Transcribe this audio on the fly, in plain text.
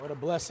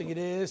blessing it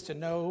is to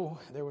know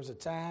there was a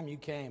time you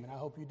came, and I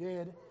hope you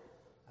did.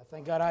 I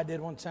thank God I did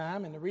one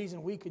time, and the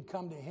reason we could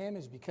come to Him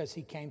is because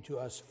He came to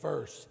us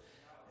first,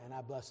 and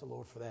I bless the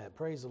Lord for that.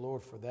 Praise the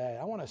Lord for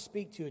that. I want to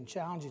speak to you and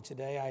challenge you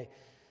today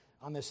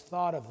on this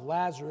thought of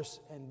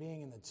Lazarus and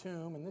being in the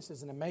tomb, and this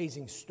is an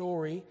amazing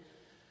story.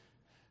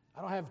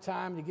 I don't have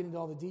time to get into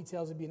all the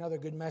details. It'd be another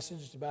good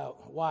message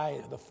about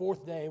why the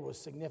fourth day was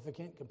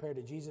significant compared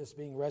to Jesus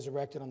being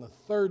resurrected on the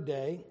third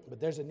day. But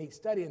there's a neat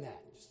study in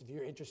that. Just if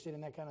you're interested in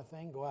that kind of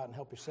thing, go out and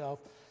help yourself.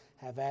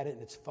 Have at it,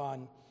 and it's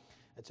fun.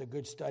 It's a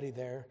good study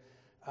there.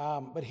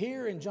 But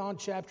here in John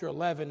chapter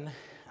 11,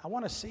 I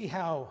want to see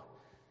how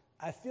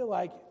I feel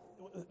like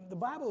the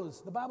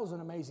Bible's an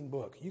amazing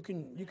book. You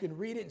can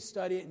read it and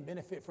study it and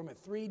benefit from it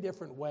three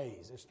different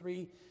ways. There's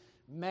three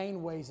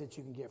main ways that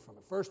you can get from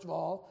it. First of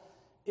all,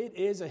 it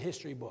is a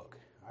history book.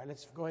 All right,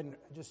 let's go ahead and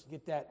just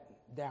get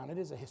that down. It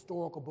is a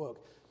historical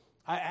book.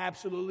 I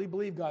absolutely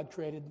believe God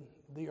created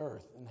the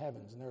earth and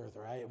heavens and the earth,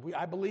 right?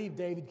 I believe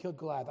David killed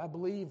Goliath. I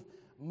believe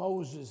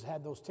Moses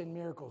had those 10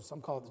 miracles. Some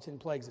call it the 10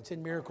 plagues, the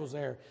 10 miracles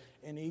there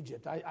in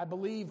Egypt. I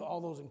believe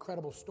all those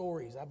incredible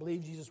stories. I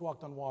believe Jesus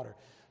walked on water.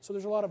 So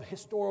there's a lot of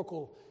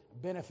historical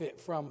benefit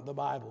from the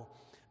Bible.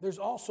 There's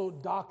also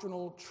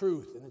doctrinal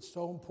truth, and it's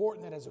so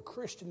important that as a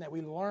Christian that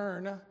we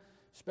learn,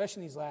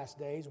 especially in these last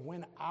days,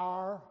 when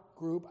our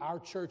group, our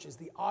church, is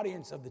the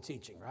audience of the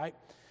teaching, right?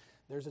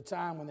 There's a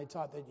time when they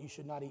taught that you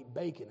should not eat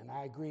bacon, and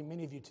I agree,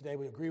 many of you today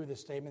would agree with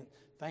this statement.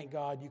 Thank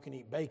God you can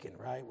eat bacon,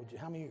 right?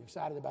 How many of you are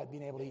excited about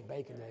being able to eat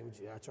bacon today?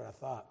 That's what I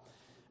thought.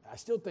 I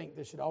still think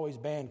they should always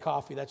ban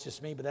coffee. That's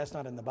just me, but that's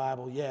not in the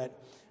Bible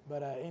yet.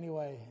 But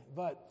anyway,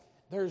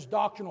 there's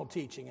doctrinal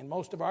teaching, and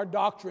most of our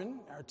doctrine,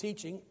 our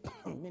teaching,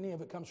 many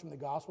of it comes from the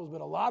Gospels,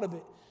 but a lot of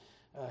it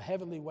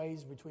heavily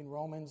weighs between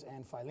Romans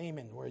and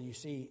Philemon, where you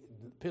see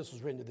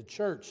epistles written to the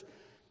church,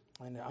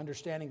 and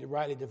understanding to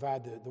rightly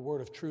divide the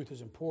word of truth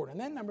is important.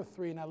 And then number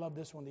three, and I love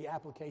this one, the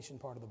application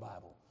part of the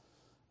Bible.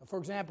 For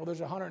example,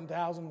 there's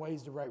 100,000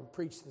 ways to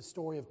preach the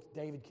story of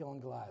David killing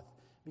Goliath,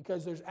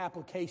 because there's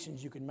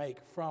applications you can make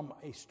from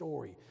a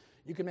story.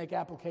 You can make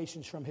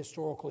applications from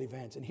historical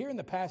events. And here in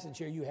the passage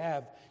here, you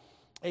have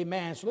a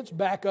man. So let's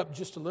back up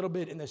just a little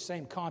bit in the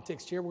same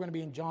context here. We're going to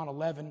be in John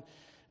 11.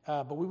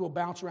 But we will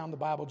bounce around the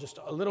Bible just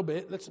a little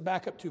bit. Let's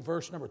back up to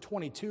verse number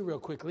 22 real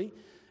quickly.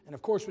 And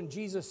of course, when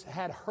Jesus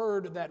had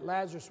heard that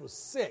Lazarus was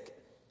sick,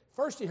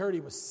 first he heard he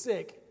was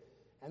sick,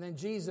 and then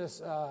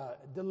Jesus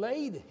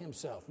delayed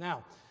himself.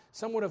 Now,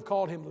 some would have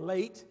called him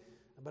late,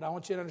 but I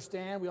want you to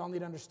understand, we all need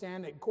to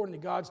understand that according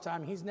to God's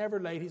time, He's never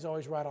late, He's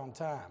always right on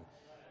time.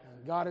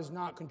 And God is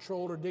not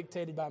controlled or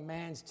dictated by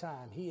man's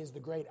time. He is the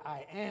great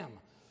I am.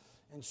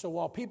 And so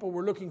while people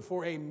were looking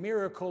for a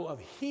miracle of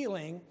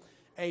healing,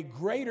 a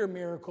greater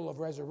miracle of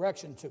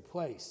resurrection took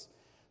place.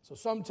 So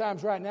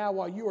sometimes right now,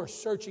 while you are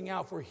searching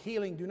out for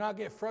healing, do not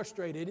get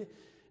frustrated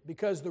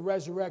because the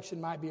resurrection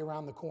might be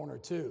around the corner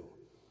too.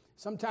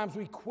 Sometimes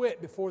we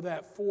quit before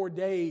that 4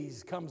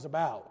 days comes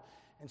about.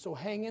 And so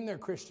hang in there,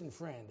 Christian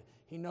friend.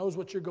 He knows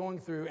what you're going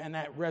through, and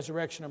that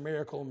resurrection or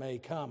miracle may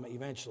come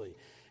eventually.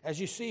 As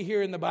you see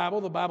here in the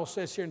Bible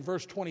says here in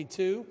verse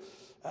 22,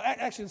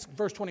 actually, it's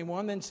verse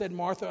 21, then said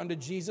Martha unto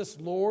Jesus,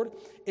 Lord,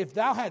 if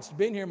thou hadst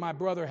been here, my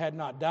brother had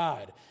not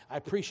died. I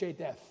appreciate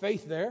that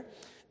faith there.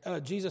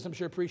 Jesus, I'm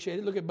sure,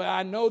 appreciated. Look, but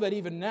I know that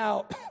even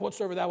now,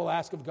 whatsoever thou wilt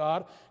ask of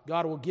God,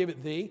 God will give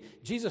it thee.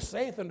 Jesus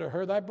saith unto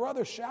her, thy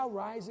brother shall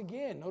rise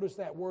again. Notice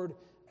that word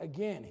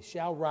again. He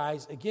shall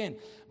rise again.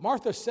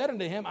 Martha said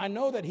unto him, I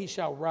know that he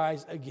shall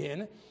rise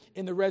again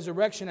in the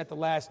resurrection at the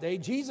last day.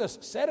 Jesus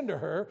said unto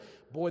her,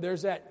 boy,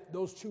 there's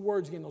those two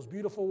words again, those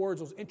beautiful words,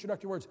 those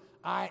introductory words,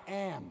 I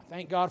am.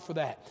 Thank God for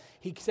that.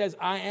 He says,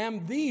 I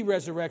am the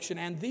resurrection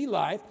and the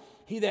life.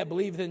 He that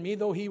believeth in me,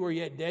 though he were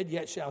yet dead,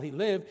 yet shall he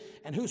live.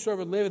 And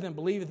whosoever liveth and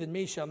believeth in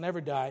me shall never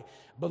die.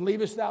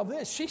 Believest thou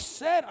this? She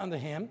said unto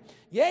him,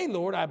 Yea,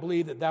 Lord, I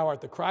believe that thou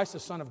art the Christ,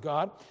 the Son of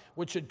God,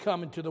 which should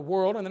come into the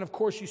world. And then, of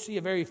course, you see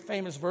a very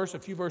famous verse a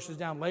few verses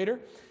down later.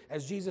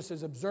 As Jesus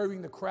is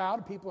observing the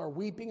crowd, people are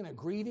weeping and they're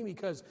grieving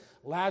because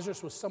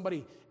Lazarus was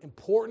somebody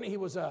important. He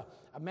was a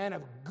man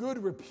of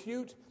good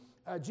repute.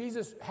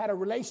 Jesus had a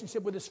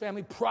relationship with his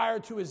family prior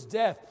to his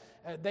death.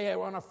 They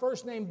were on a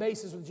first-name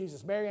basis with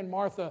Jesus. Mary and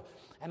Martha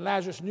and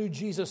Lazarus knew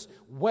Jesus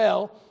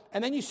well.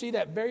 And then you see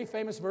that very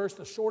famous verse,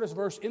 the shortest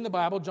verse in the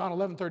Bible, John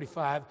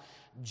 11:35,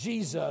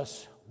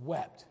 Jesus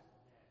wept.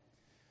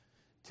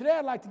 Today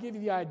I'd like to give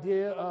you the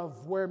idea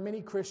of where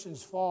many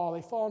Christians fall.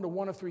 They fall into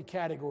one of three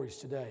categories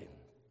today.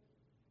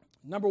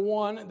 Number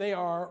one, they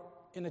are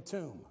in a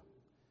tomb.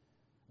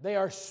 They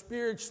are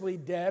spiritually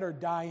dead or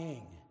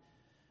dying.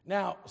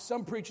 Now,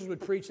 some preachers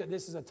would preach that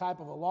this is a type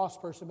of a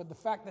lost person, but the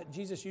fact that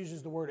Jesus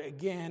uses the word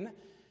again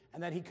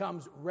and that he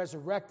comes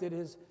resurrected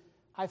is,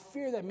 I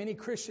fear that many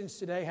Christians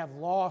today have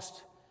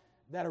lost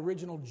that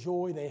original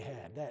joy they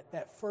had,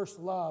 that first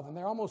love, and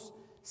they're almost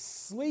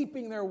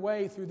sleeping their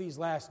way through these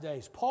last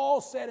days.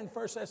 Paul said in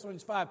 1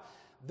 Thessalonians 5,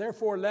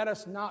 therefore let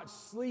us not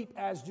sleep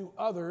as do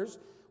others,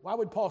 Why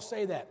would Paul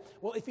say that?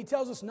 Well, if he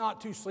tells us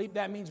not to sleep,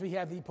 that means we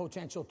have the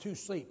potential to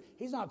sleep.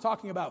 He's not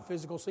talking about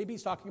physical sleep.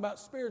 He's talking about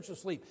spiritual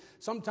sleep.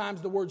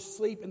 Sometimes the word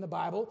sleep in the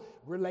Bible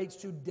relates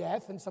to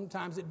death, and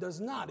sometimes it does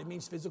not. It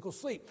means physical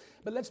sleep.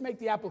 But let's make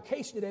the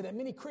application today that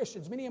many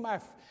Christians,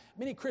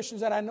 many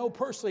Christians that I know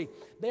personally,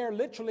 they are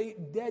literally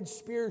dead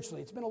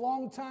spiritually. It's been a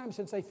long time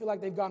since they feel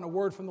like they've gotten a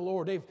word from the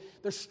Lord.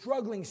 They're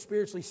struggling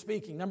spiritually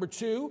speaking. Number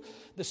two,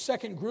 the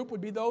second group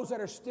would be those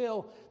that are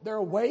they're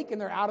awake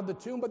and they're out of the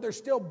tomb, but they're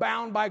still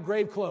bound by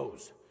grave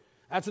clothes.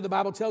 That's what the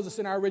Bible tells us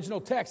in our original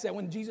text, that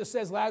when Jesus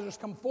says, Lazarus,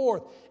 come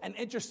forth. And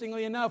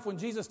interestingly enough, when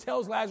Jesus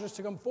tells Lazarus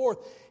to come forth,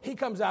 he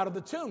comes out of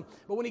the tomb.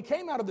 But when he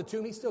came out of the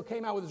tomb, he still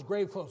came out with his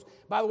grave clothes.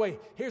 By the way,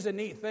 here's a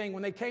neat thing.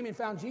 When they came and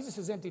found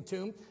Jesus' empty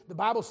tomb, the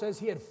Bible says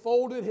he had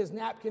folded his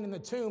napkin in the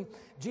tomb.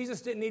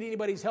 Jesus didn't need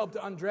anybody's help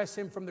to undress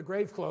him from the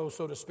grave clothes,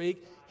 so to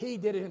speak. He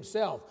did it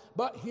himself.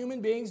 But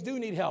human beings do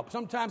need help.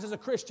 Sometimes as a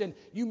Christian,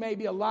 you may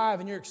be alive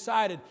and you're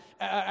excited,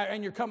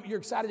 and you're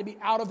excited to be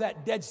out of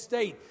that dead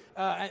state.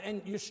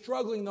 And you're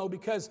struggling, though,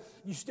 because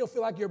you still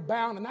feel like you're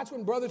bound. And that's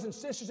when brothers and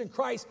sisters in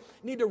Christ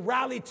need to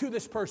rally to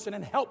this person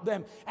and help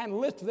them and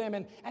lift them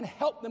and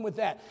help them with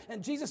that.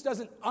 And Jesus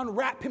doesn't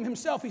unwrap him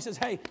himself. He says,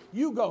 hey,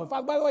 you go.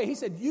 By the way, he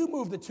said, you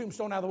move the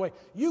tombstone out of the way.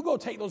 You go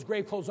take those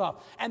grave clothes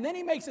off. And then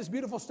he makes this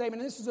beautiful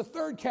statement, and this is the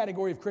third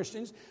category of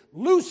Christians: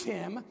 loose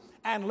him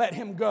and let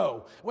him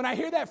go. When I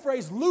hear that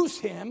phrase, loose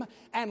him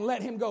and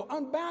let him go,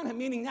 unbound him,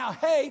 meaning now,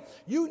 hey,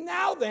 you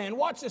now then,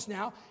 watch this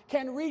now,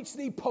 can reach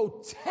the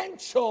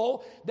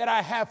potential that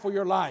I have for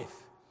your life.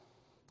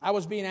 I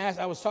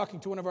was talking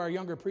to one of our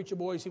younger preacher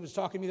boys. He was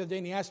talking to me the other day,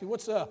 and he asked me,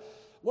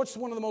 what's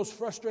one of the most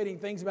frustrating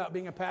things about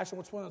being a pastor?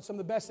 What's some of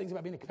the best things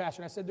about being a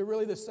pastor? And I said, they're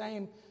really the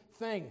same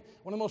thing.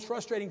 One of the most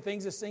frustrating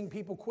things is seeing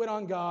people quit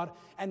on God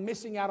and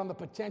missing out on the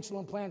potential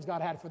and plans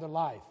God had for their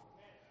life.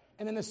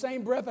 And in the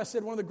same breath, I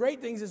said, one of the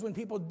great things is when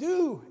people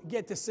do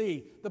get to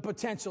see the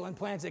potential and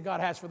plans that God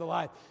has for their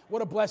life.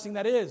 What a blessing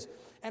that is.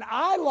 And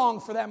I long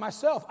for that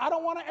myself. I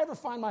don't want to ever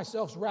find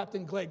myself wrapped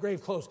in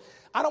grave clothes.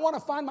 I don't want to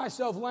find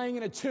myself laying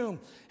in a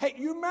tomb. Hey,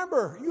 you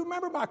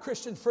remember my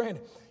Christian friend.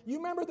 You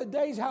remember the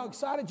days how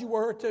excited you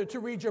were to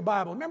read your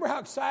Bible. Remember how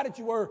excited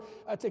you were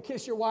to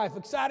kiss your wife.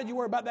 Excited you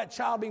were about that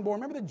child being born.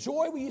 Remember the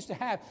joy we used to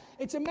have.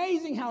 It's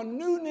amazing how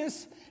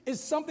newness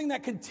is something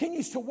that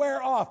continues to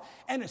wear off.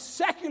 And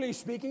secularly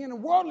speaking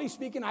and worldly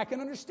speaking, I can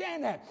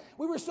understand that.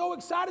 We were so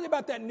excited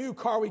about that new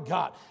car we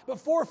got. But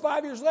 4 or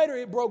 5 years later,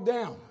 it broke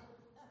down.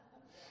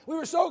 We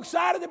were so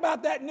excited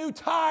about that new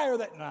tire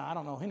that, I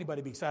don't know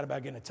anybody be excited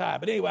about getting a tire.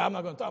 But anyway, I'm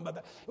not going to talk about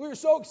that. We were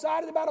so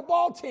excited about a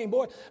ball team.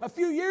 Boy, a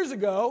few years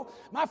ago,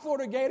 my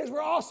Florida Gators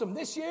were awesome.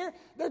 This year,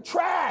 they're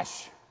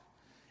trash.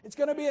 It's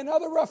going to be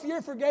another rough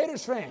year for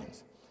Gators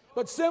fans.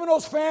 But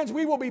Seminoles fans,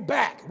 we will be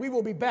back. We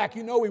will be back.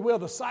 You know we will.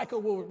 The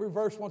cycle will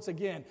reverse once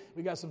again.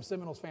 We got some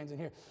Seminoles fans in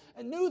here.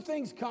 And new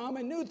things come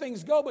and new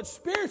things go. But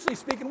spiritually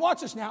speaking,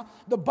 watch this now.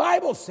 The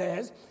Bible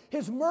says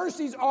his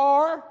mercies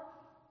are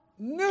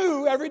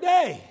new every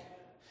day.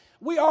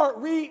 We are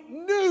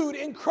renewed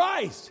in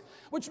Christ,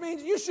 which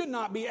means you should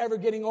not be ever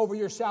getting over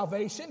your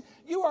salvation.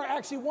 You are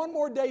actually one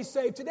more day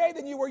saved today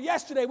than you were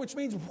yesterday, which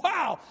means,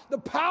 wow, the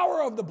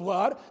power of the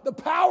blood, the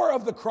power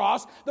of the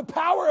cross, the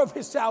power of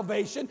his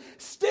salvation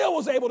still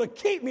was able to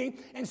keep me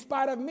in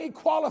spite of me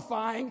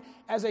qualifying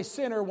as a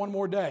sinner one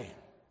more day.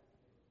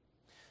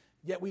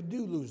 Yet we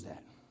do lose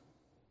that.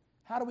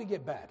 How do we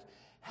get back?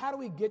 How do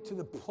we get to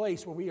the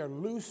place where we are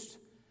loosed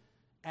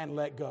and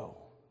let go?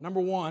 Number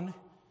one,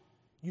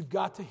 you've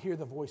got to hear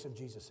the voice of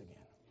Jesus again.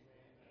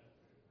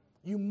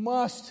 You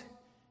must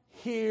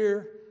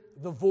hear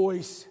the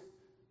voice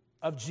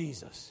of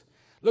Jesus.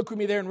 Look with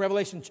me there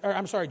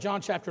in John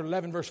chapter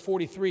 11, verse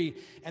 43.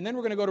 And then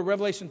we're going to go to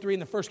Revelation 3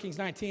 and the 1 Kings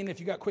 19. If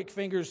you got quick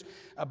fingers,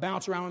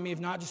 bounce around with me. If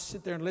not, just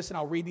sit there and listen.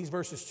 I'll read these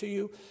verses to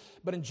you.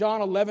 But in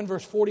John 11,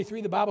 verse 43,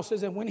 the Bible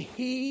says, and when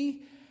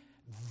he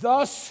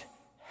thus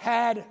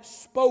had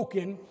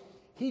spoken,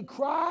 he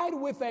cried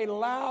with a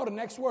loud,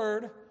 next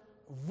word,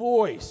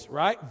 voice,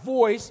 right?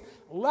 Voice,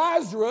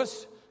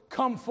 Lazarus,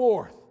 come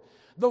forth.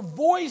 The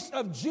voice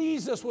of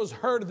Jesus was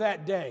heard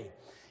that day.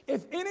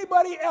 If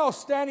anybody else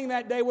standing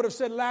that day would have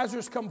said,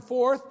 Lazarus, come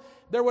forth,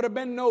 there would have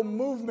been no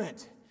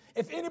movement.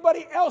 If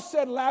anybody else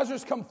said,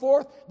 Lazarus, come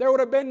forth, there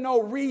would have been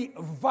no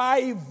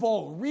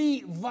revival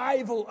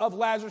of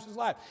Lazarus'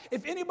 life.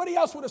 If anybody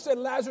else would have said,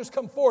 Lazarus,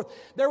 come forth,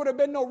 there would have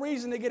been no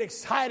reason to get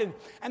excited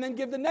and then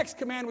give the next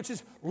command, which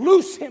is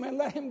loose him and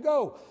let him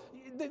go.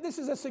 This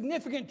is a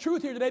significant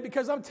truth here today,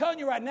 because I'm telling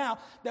you right now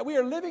that we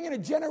are living in a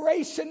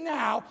generation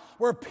now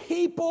where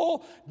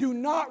people do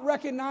not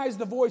recognize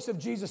the voice of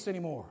Jesus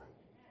anymore.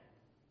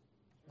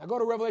 Now go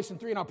to Revelation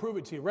 3 and I'll prove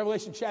it to you.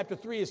 Revelation chapter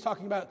 3 is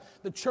talking about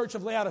the church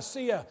of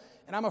Laodicea,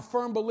 and I'm a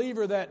firm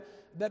believer that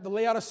the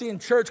Laodicean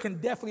church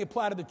can definitely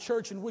apply to the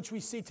church in which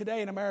we see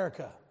today in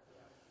America.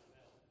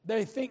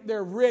 They think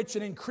they're rich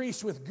and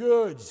increased with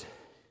goods.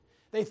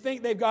 They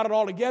think they've got it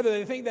all together.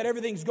 They think that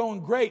everything's going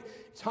great.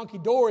 It's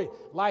hunky-dory.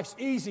 Life's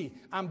easy.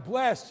 I'm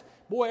blessed.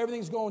 Boy,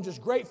 everything's going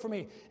just great for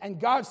me. And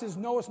God says,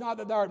 no, it's not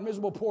that thou art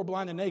miserable, poor,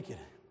 blind, and naked.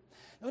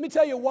 Let me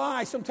tell you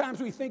why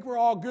sometimes we think we're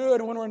all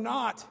good when we're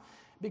not.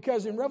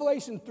 Because in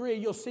Revelation 3,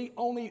 you'll see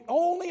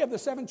only of the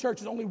 7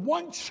 churches, only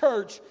one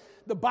church,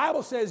 the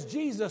Bible says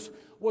Jesus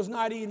was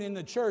not eating in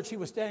the church. He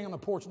was standing on the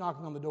porch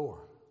knocking on the door.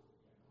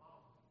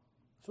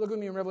 So look with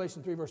me in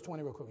Revelation 3, verse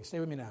 20 real quickly. Stay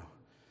with me now.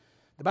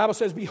 The Bible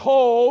says,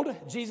 behold,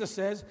 Jesus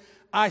says,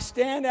 I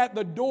stand at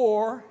the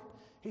door.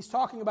 He's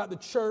talking about the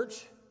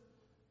church.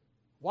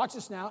 Watch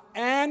this now.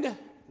 And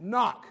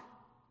knock.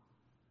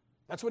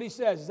 That's what he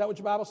says. Is that what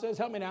your Bible says?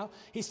 Help me now.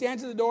 He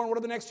stands at the door, and what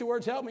are the next 2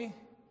 words? Help me.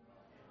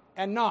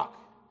 And knock.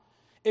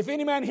 If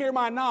any man hear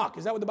my knock,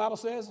 is that what the Bible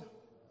says?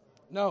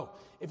 No.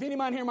 If any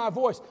man hear my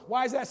voice.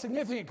 Why is that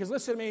significant? Because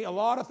listen to me, a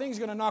lot of things are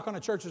going to knock on a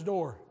church's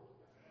door.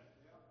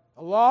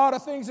 A lot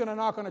of things are going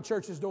to knock on a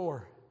church's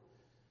door.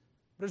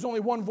 There's only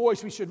one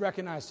voice we should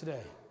recognize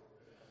today.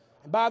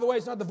 And by the way,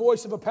 it's not the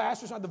voice of a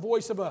pastor. It's not the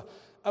voice of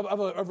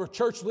a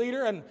church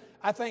leader. And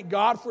I thank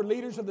God for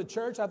leaders of the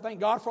church. I thank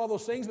God for all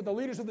those things. But the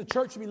leaders of the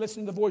church should be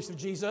listening to the voice of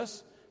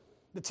Jesus.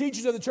 The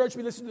teachers of the church should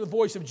be listening to the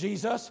voice of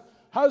Jesus.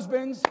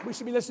 Husbands, we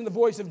should be listening to the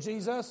voice of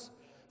Jesus.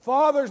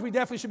 Fathers, we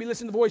definitely should be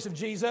listening to the voice of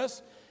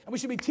Jesus. And we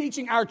should be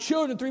teaching our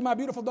children, 3 of my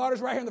beautiful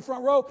daughters right here in the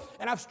front row.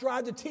 And I've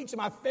strived to teach them.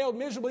 I've failed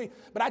miserably,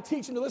 but I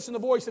teach them to listen to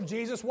the voice of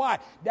Jesus. Why?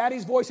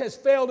 Daddy's voice has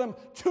failed him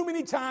too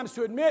many times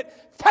to admit.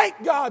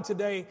 Thank God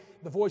today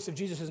the voice of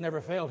Jesus has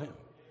never failed him.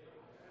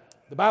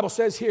 The Bible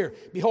says here,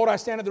 behold, I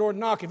stand at the door and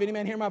knock. If any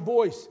man hear my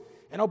voice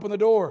and open the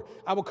door,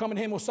 I will come and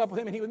him, will sup with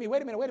him, and he with me.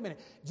 Wait a minute.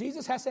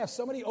 Jesus has to have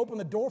somebody open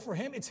the door for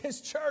him. It's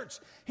his church.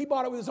 He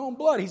bought it with his own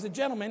blood. He's a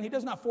gentleman. He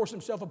does not force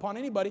himself upon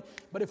anybody.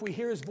 But if we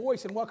hear his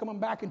voice and welcome him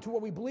back into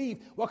what we believe,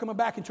 welcome him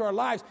back into our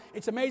lives,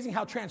 it's amazing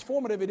how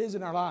transformative it is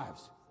in our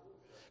lives.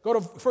 Go to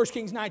 1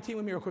 Kings 19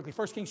 with me real quickly.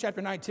 1 Kings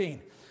chapter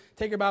 19.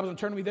 Take your Bibles and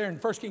turn to me there in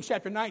 1 Kings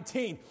chapter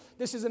 19.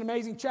 This is an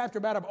amazing chapter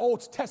about an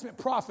Old Testament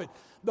prophet.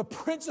 The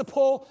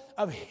principle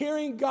of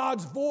hearing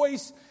God's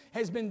voice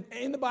has been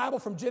in the Bible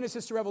from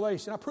Genesis to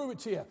Revelation. I'll prove it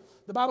to you.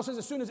 The Bible says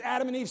as soon as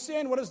Adam and Eve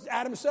sinned, what does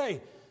Adam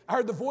say? I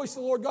heard the voice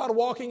of the Lord God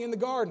walking in the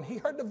garden. He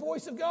heard the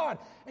voice of God.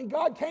 And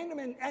God came to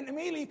him and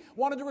immediately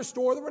wanted to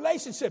restore the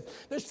relationship.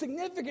 There's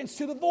significance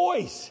to the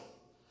voice.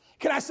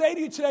 Can I say to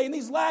you today, in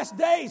these last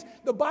days,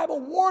 the Bible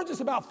warns us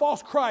about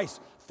false Christs,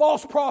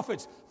 false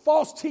prophets,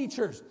 false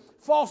teachers,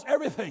 false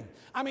everything.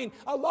 I mean,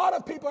 a lot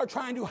of people are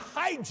trying to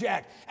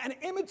hijack and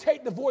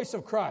imitate the voice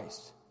of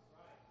Christ.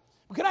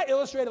 Can I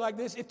illustrate it like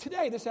this? If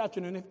today, this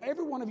afternoon, if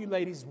every one of you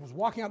ladies was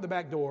walking out the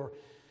back door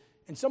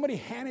and somebody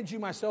handed you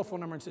my cell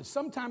phone number and said,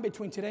 sometime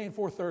between today and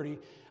 4:30,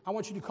 I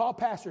want you to call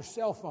Pastor's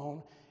cell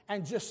phone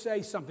and just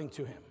say something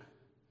to him.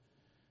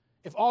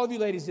 If all of you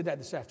ladies did that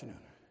this afternoon,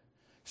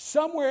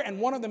 somewhere, and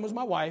one of them was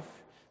my wife,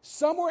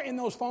 somewhere in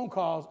those phone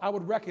calls, I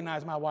would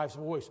recognize my wife's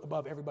voice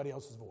above everybody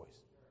else's voice.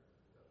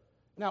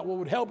 Now, what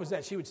would help is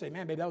that she would say,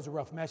 man, babe, that was a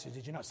rough message.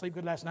 Did you not sleep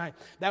good last night?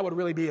 That would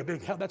really be a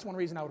big help. That's one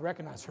reason I would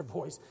recognize her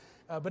voice.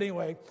 But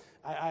anyway,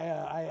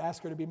 I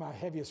asked her to be my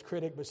heaviest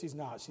critic, but she's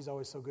not. She's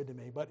always so good to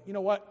me. But you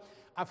know what?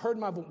 I've heard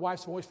my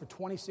wife's voice for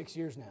 26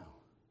 years now.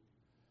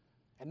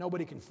 And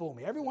nobody can fool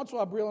me. Every once in a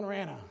while, Brill and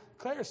Rana.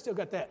 Claire's still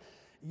got that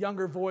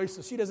younger voice,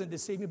 so she doesn't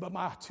deceive me. But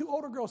my 2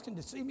 older girls can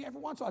deceive me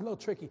every once in a while. A little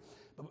tricky.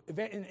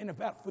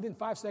 But within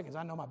 5 seconds,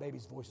 I know my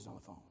baby's voice is on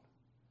the phone.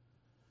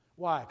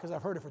 Why? Because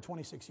I've heard it for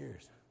 26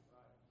 years.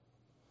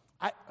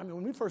 I mean,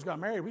 when we first got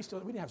married, we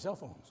didn't have cell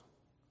phones.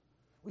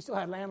 We still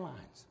had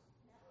landlines.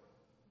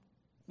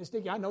 Miss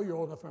Dickey, I know you're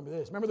old enough to remember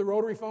this. Remember the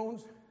rotary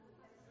phones?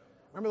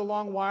 Remember the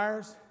long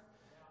wires?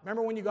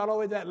 Remember when you got all the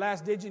way to that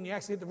last digit and you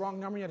actually hit the wrong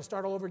number and you had to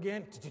start all over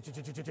again?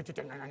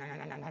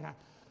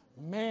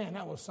 Man,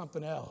 that was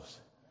something else.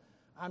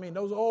 I mean,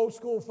 those old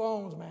school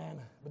phones, man.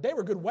 But they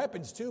were good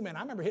weapons too, man.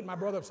 I remember hitting my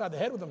brother upside the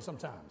head with them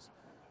sometimes.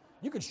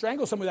 You could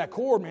strangle some of that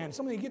cord, man.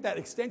 Somebody get that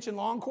extension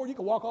long cord, you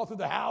could walk all through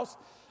the house.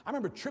 I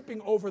remember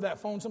tripping over that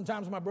phone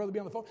sometimes when my brother would be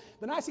on the phone.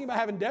 The nice thing about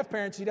having deaf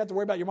parents, you'd have to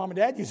worry about your mom and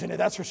dad using it,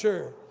 that's for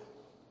sure.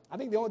 I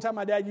think the only time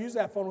my dad used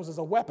that phone was as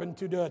a weapon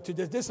to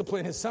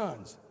discipline his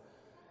sons.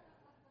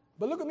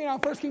 But look at me now in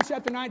 1 Kings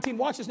chapter 19.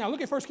 Watch this now.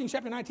 Look at 1 Kings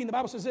chapter 19. The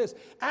Bible says this.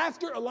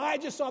 After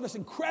Elijah saw this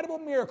incredible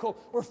miracle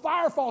where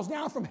fire falls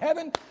down from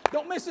heaven.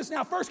 Don't miss this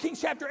now. 1 Kings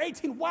chapter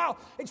 18. Wow,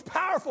 it's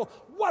powerful.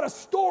 What a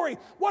story.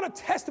 What a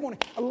testimony.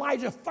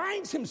 Elijah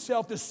finds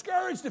himself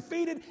discouraged,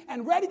 defeated,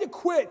 and ready to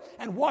quit.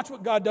 And watch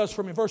what God does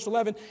for him in verse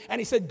 11. And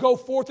he said, go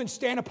forth and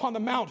stand upon the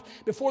mount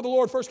before the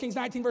Lord. 1 Kings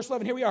 19 verse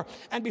 11. Here we are.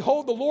 And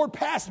behold, the Lord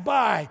passed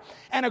by,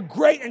 and a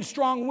great and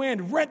strong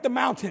wind rent the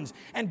mountains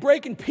and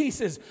brake in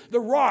pieces the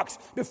rocks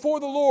before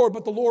the Lord,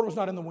 but the Lord was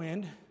not in the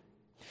wind.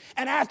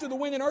 And after the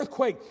wind, an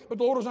earthquake, but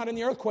the Lord was not in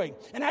the earthquake.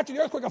 And after the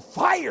earthquake, a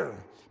fire,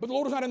 but the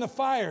Lord was not in the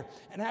fire.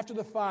 And after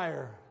the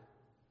fire,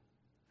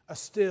 a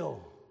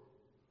still,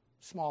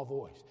 small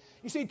voice.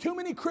 You see, too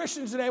many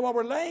Christians today, while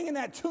we're laying in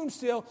that tomb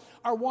still,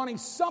 are wanting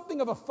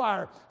something of a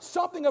fire,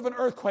 something of an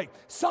earthquake,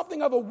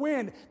 something of a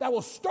wind that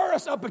will stir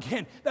us up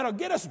again, that'll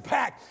get us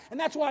back. And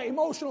that's why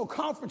emotional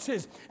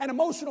conferences and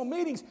emotional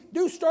meetings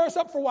do stir us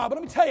up for a while. But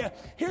let me tell you,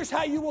 here's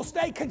how you will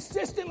stay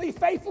consistently,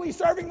 faithfully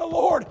serving the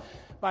Lord: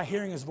 by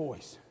hearing His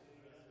voice.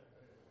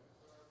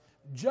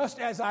 Just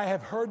as I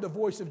have heard the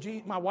voice of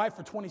Jesus, my wife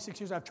for 26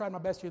 years, I've tried my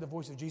best to hear the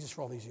voice of Jesus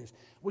for all these years,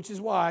 which is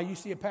why you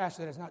see a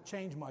pastor that has not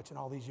changed much in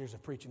all these years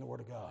of preaching the Word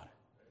of God.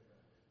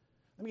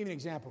 Let me give you an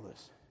example of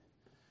this.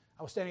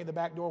 I was standing at the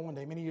back door one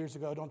day many years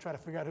ago. Don't try to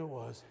figure out who it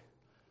was.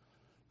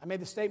 I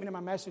made the statement in my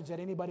message that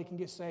anybody can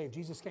get saved.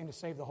 Jesus came to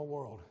save the whole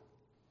world.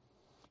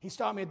 He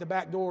stopped me at the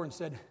back door and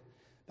said,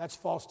 that's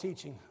false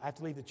teaching. I have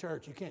to leave the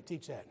church. You can't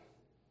teach that.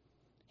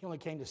 He only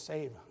came to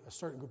save a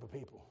certain group of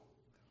people.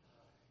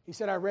 He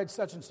said, I read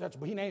such and such,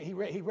 but he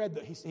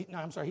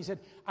said,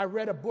 I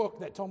read a book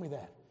that told me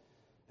that.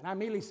 And I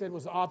immediately said,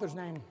 was the author's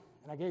name?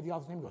 And I gave the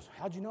author's name. He goes,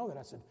 how'd you know that?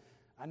 I said,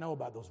 I know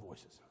about those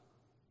voices.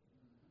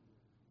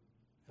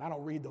 And I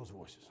don't read those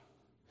voices.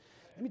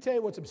 Let me tell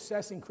you what's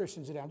obsessing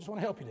Christians today. I just want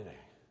to help you today.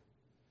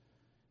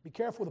 Be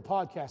careful with the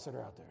podcasts that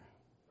are out there.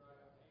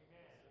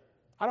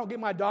 I don't get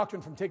my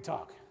doctrine from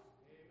TikTok.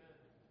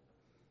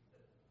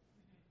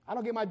 I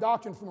don't get my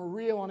doctrine from a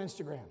reel on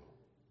Instagram.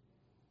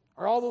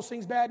 Are all those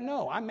things bad?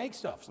 No, I make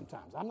stuff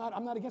sometimes. I'm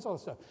not against all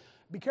this stuff.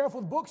 Be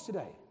careful with books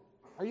today.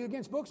 Are you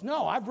against books?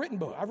 No, I've written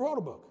books. I've wrote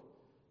a book.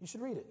 You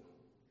should read it.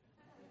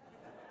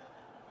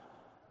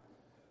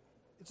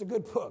 It's a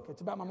good book.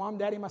 It's about my mom,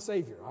 daddy, and my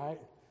Savior, all right?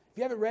 If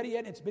you haven't read it yet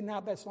and it's been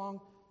out that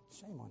long,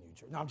 shame on you,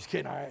 church. No, I'm just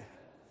kidding, all right?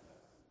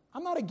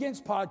 I'm not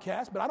against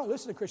podcasts, but I don't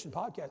listen to Christian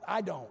podcasts.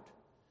 I don't.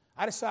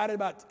 I decided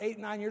about 8,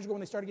 9 years ago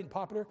when they started getting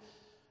popular,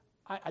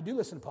 I do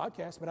listen to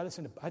podcasts, but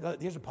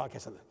here's a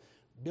podcast,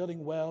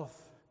 Building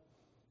Wealth.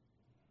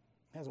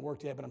 It hasn't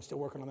worked yet, but I'm still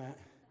working on that.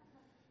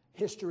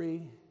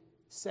 History,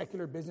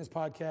 secular business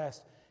podcast,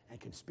 and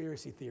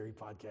conspiracy theory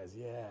podcast.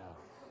 Yeah.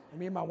 And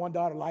me and my one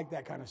daughter like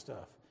that kind of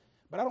stuff.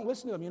 But I don't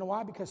listen to them. You know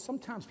why? Because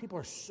sometimes people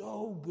are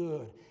so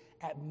good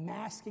at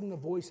masking the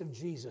voice of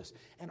Jesus.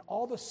 And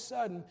all of a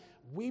sudden,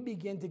 we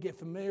begin to get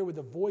familiar with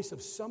the voice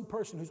of some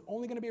person who's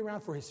only going to be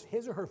around for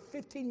his or her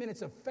 15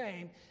 minutes of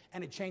fame,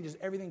 and it changes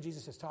everything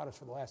Jesus has taught us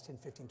for the last 10,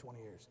 15, 20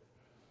 years.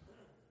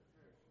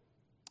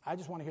 I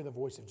just want to hear the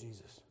voice of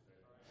Jesus.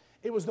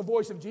 It was the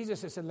voice of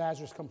Jesus that said,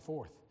 Lazarus, come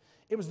forth.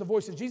 It was the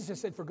voice of Jesus that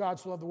said, for God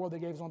so loved the world that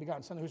he gave his only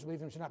begotten Son, who shall believe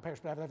in him shall not perish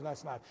but have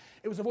everlasting life.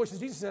 It was the voice of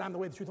Jesus that said, I am the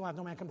way, the truth, and life.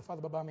 No man come to the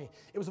Father but by me.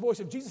 It was the voice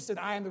of Jesus that said,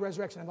 I am the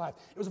resurrection and life.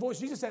 It was the voice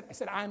of Jesus that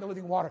said, I am the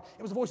living water.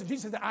 It was the voice of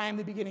Jesus that said, I am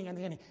the beginning and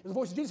the ending. It was the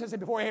voice of Jesus that said,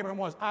 before Abraham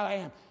was, I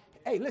am.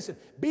 Hey, listen,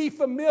 be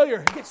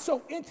familiar. Get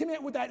so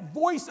intimate with that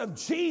voice of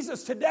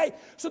Jesus today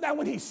so that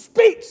when he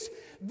speaks,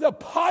 the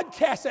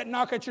podcasts that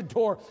knock at your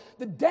door,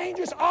 the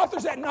dangerous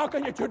authors that knock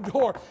on your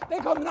door, they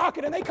come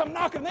knocking and they come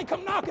knocking and they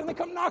come knocking and they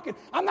come knocking.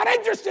 I'm not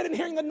interested in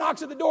hearing the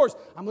knocks at the doors.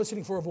 I'm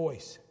listening for a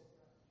voice.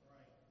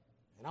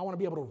 And I want to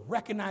be able to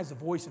recognize the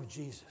voice of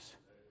Jesus.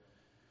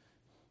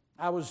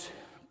 I was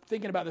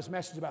thinking about this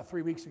message about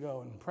 3 weeks ago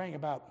and praying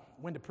about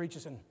when to preach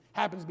this, and it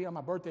happens to be on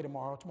my birthday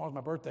tomorrow. Tomorrow's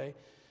my birthday.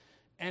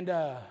 And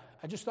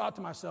I just thought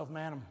to myself,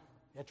 man,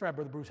 that's right,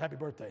 Brother Bruce, happy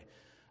birthday,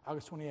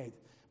 August 28th.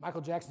 Michael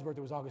Jackson's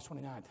birthday was August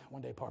 29th,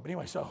 one day apart. But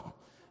anyway, so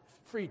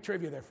free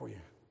trivia there for you.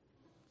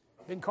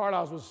 Ben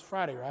Carlisle's was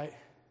Friday, right?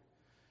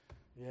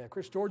 Yeah,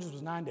 Chris George's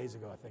was 9 days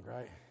ago, I think,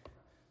 right?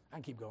 I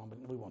can keep going, but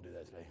we won't do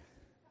that today.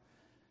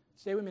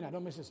 Stay with me now,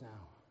 don't miss this now.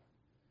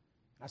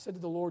 And I said to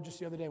the Lord just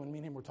the other day when me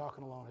and him were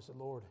talking alone, I said,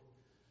 Lord,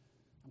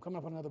 I'm coming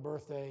up on another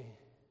birthday.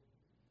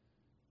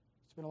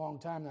 It's been a long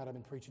time now that I've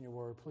been preaching your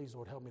word. Please,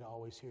 Lord, help me to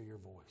always hear your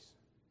voice.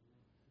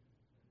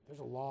 There's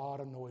a lot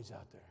of noise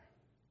out there.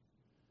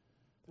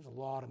 There's a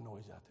lot of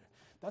noise out there.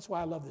 That's why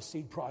I love the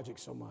Seed Project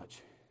so much.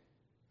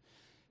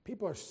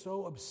 People are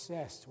so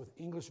obsessed with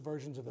English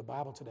versions of the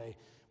Bible today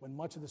when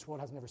much of this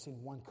world has never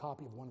seen one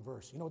copy of one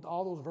verse. You know what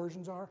all those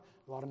versions are?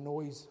 A lot of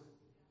noise,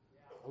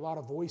 a lot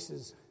of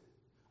voices,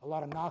 a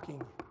lot of knocking.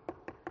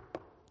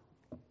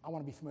 I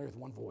want to be familiar with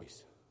one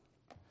voice.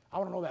 I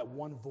want to know that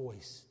one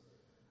voice.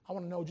 I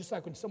want to know, just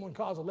like when someone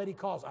calls, a lady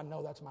calls, I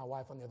know that's my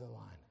wife on the other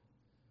line.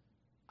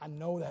 I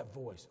know that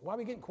voice. Why are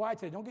we getting quiet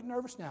today? Don't get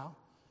nervous now.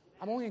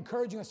 I'm only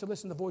encouraging us to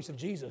listen to the voice of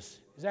Jesus.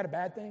 Is that a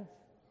bad thing?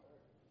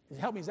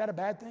 Help me, is that a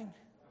bad thing?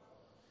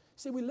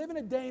 See, we live in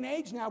a day and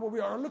age now where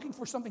we are looking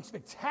for something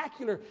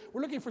spectacular.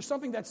 We're looking for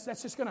something that's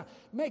just going to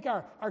make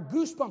our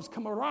goosebumps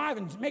come alive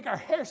and make our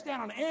hair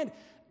stand on end.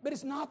 But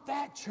it's not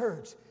that,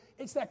 church.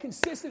 It's that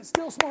consistent,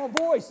 still, small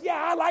voice.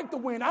 Yeah, I like the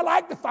wind. I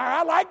like the fire.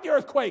 I like the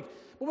earthquake.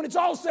 But when it's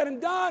all said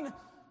and done,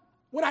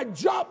 when I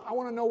jump, I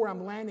want to know where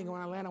I'm landing. And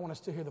when I land, I want to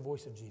still hear the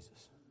voice of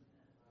Jesus.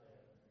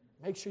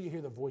 Make sure you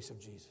hear the voice of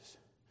Jesus.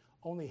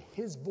 Only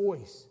his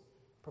voice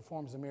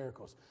performs the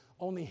miracles.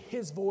 Only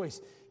his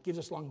voice gives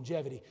us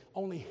longevity.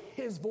 Only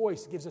his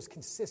voice gives us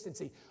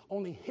consistency.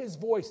 Only his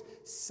voice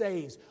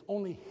saves.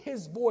 Only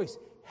his voice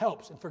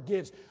helps and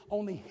forgives.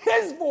 Only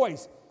his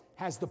voice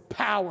has the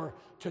power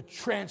to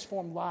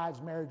transform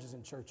lives, marriages,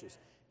 and churches.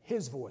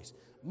 His voice.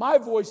 My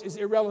voice is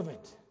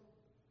irrelevant.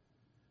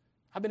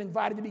 I've been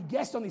invited to be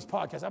guest on these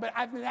podcasts.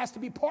 I've been asked to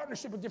be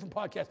partnership with different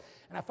podcasts.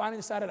 And I finally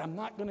decided I'm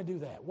not going to do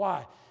that.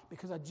 Why?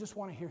 Because I just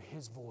want to hear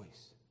his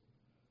voice.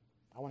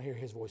 I want to hear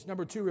his voice.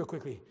 Number 2, real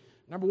quickly.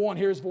 Number one,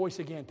 hear his voice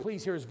again.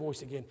 Please hear his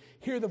voice again.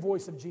 Hear the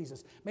voice of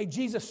Jesus. May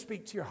Jesus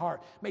speak to your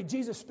heart. May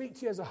Jesus speak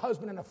to you as a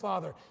husband and a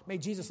father. May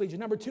Jesus lead you.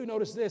 Number two,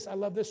 notice this. I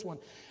love this one.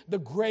 The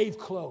grave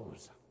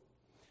clothes.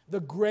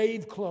 The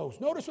grave clothes.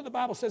 Notice what the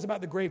Bible says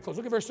about the grave clothes.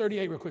 Look at verse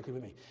 38 real quickly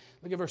with me.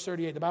 Look at verse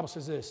 38. The Bible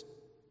says this.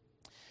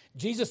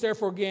 Jesus,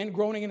 therefore, again,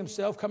 groaning in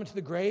himself, coming to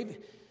the grave,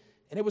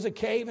 and it was a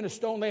cave, and a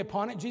stone lay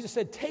upon it. Jesus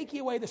said, take ye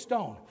away the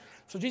stone.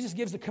 So Jesus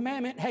gives the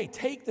commandment, hey,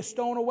 take the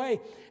stone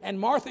away. And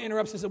Martha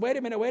interrupts and says, wait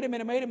a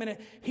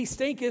minute. He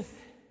stinketh.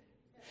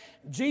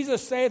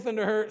 Jesus saith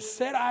unto her,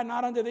 said I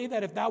not unto thee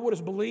that if thou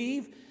wouldest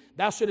believe,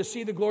 thou shouldest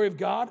see the glory of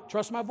God?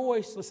 Trust my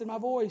voice. Listen to my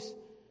voice.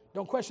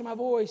 Don't question my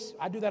voice.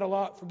 I do that a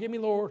lot. Forgive me,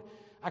 Lord.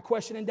 I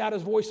question and doubt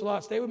his voice a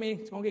lot. Stay with me.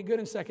 It's going to get good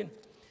in a second.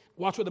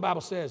 Watch what the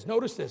Bible says.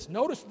 Notice this.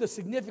 Notice the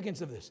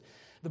significance of this.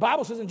 The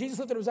Bible says, and Jesus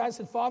lifted up his eyes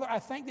and said, Father, I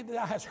thank thee that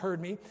thou hast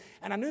heard me,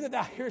 and I knew that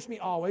thou hearest me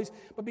always.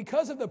 But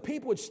because of the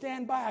people which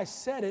stand by, I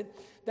said it,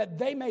 that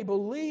they may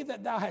believe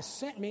that thou hast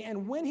sent me.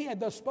 And when he had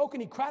thus spoken,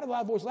 he cried with a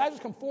loud voice,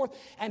 Lazarus, come forth.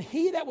 And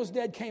he that was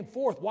dead came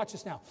forth. Watch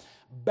this now.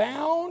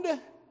 Bound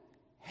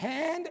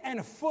hand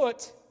and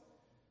foot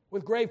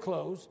with grave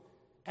clothes,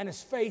 and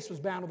his face was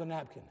bound with a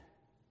napkin.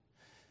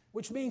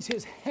 Which means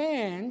his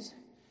hands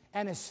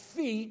and his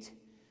feet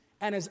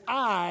and his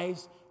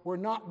eyes were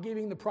not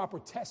giving the proper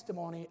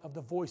testimony of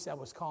the voice that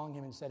was calling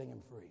him and setting him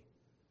free.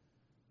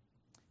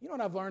 You know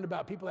what I've learned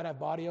about people that have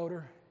body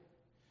odor?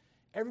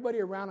 Everybody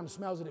around them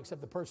smells it except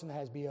the person that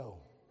has BO.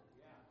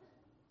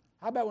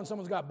 How about when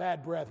someone's got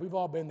bad breath? We've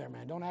all been there,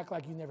 man. Don't act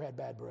like you never had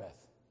bad breath.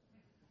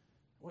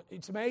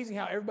 It's amazing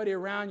how everybody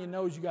around you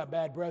knows you got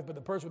bad breath, but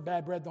the person with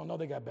bad breath don't know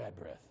they got bad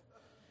breath.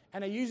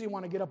 And they usually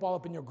want to get up all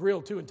up in your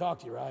grill, too, and talk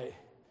to you, right?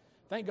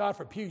 Thank God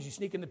for pews. You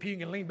sneak in the pew, you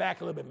can lean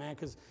back a little bit, man,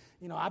 because,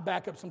 I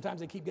back up. Sometimes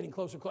they keep getting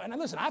closer and closer. And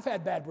listen, I've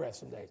had bad breath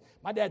some days.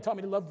 My dad taught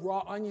me to love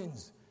raw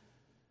onions.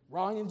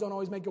 Raw onions don't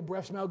always make your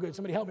breath smell good.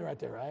 Somebody help me right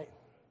there, right?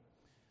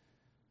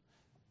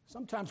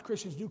 Sometimes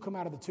Christians do come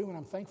out of the tomb, and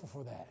I'm thankful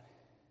for that.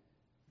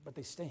 But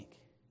they stink.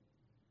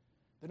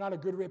 They're not a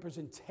good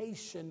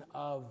representation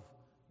of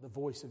the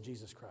voice of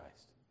Jesus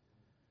Christ.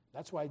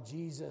 That's why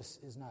Jesus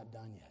is not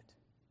done yet.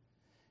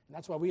 And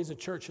that's why we as a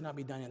church should not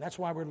be done yet. That's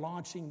why we're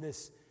launching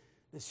this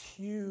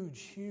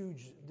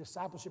huge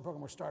discipleship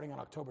program we're starting on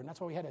October. And that's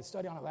why we had a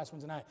study on it last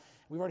Wednesday night.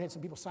 We've already had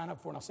some people sign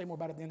up for it, and I'll say more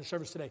about it at the end of the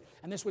service today.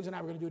 And this Wednesday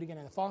night, we're going to do it again.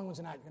 And the following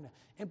Wednesday night, we're going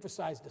to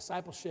emphasize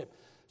discipleship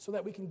so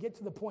that we can get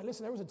to the point.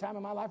 Listen, there was a time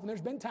in my life, and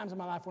there's been times in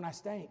my life when I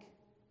stank.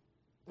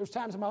 There's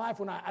times in my life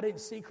when I didn't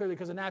see clearly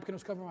because a napkin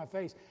was covering my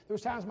face. There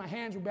was times my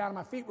hands were bound and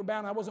my feet were bound,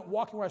 and I wasn't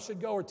walking where I should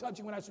go or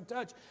touching what I should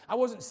touch. I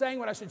wasn't saying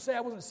what I should say.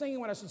 I wasn't singing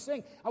what I should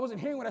sing. I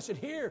wasn't hearing what I should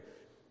hear.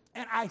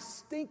 And I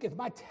stinketh.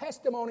 My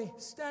testimony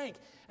stank.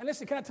 And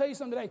listen, can I tell you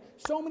something today?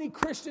 So many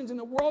Christians in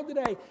the world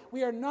today,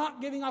 we are not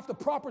giving off the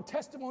proper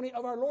testimony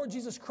of our Lord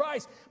Jesus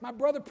Christ. My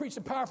brother preached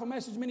a powerful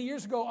message many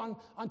years ago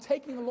on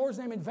taking the Lord's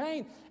name in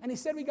vain. And he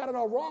said we got it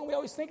all wrong. We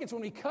always think it's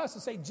when we cuss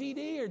and say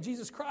GD or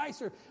Jesus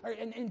Christ or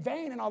in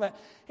vain and all that.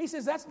 He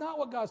says that's not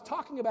what God's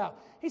talking about.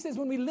 He says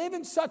when we live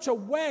in such a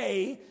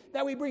way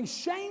that we bring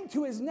shame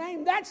to his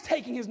name, that's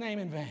taking his name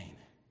in vain.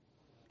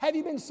 Have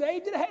you been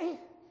saved today?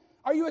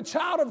 Are you a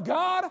child of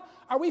God?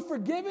 Are we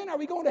forgiven? Are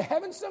we going to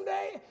heaven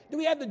someday? Do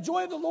we have the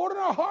joy of the Lord in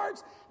our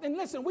hearts? Then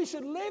listen, we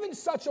should live in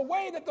such a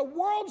way that the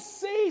world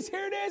sees,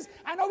 here it is,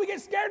 I know we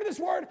get scared of this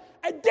word,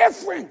 a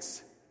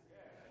difference.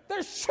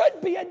 There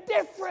should be a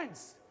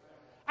difference.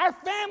 Our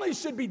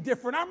families should be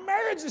different. Our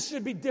marriages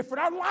should be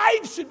different. Our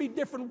lives should be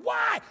different.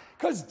 Why?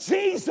 Because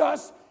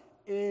Jesus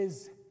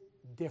is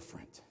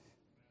different.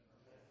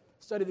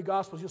 Study the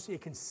Gospels, you'll see a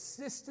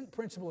consistent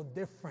principle of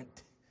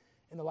different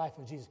in the life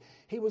of Jesus.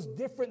 He was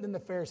different than the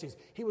Pharisees.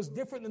 He was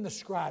different than the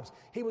scribes.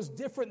 He was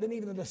different than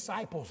even the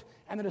disciples.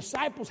 And the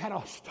disciples had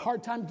a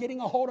hard time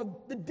getting a hold of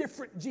the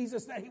different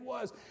Jesus that he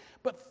was.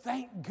 But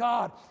thank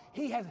God,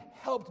 he has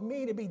helped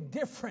me to be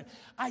different.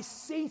 I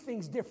see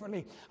things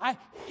differently. I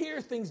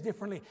hear things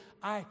differently.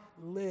 I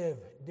live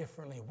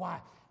differently. Why?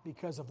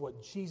 Because of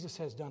what Jesus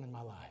has done in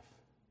my life.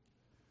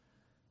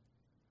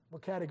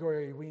 What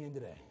category are we in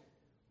today?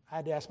 I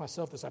had to ask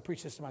myself this. I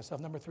preached this to myself.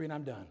 Number 3, and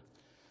I'm done.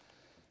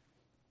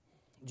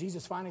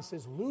 Jesus finally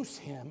says, loose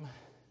him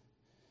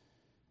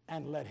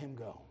and let him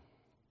go.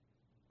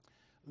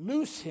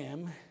 Loose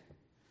him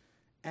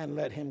and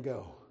let him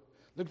go.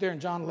 Look there in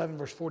John 11,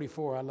 verse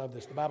 44. I love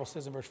this. The Bible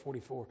says in verse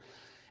 44,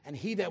 and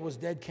he that was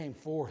dead came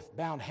forth,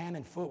 bound hand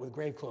and foot with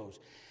grave clothes,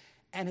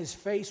 and his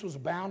face was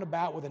bound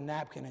about with a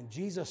napkin. And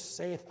Jesus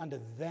saith unto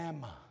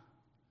them,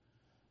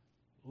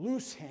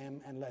 loose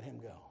him and let him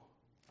go.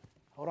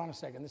 Hold on a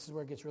second. This is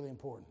where it gets really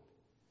important.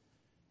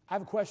 I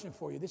have a question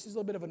for you. This is a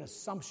little bit of an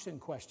assumption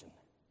question.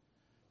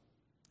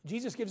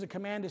 Jesus gives a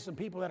command to some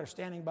people that are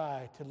standing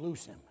by to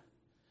loose him.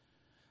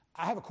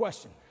 I have a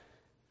question.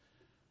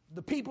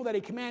 The people that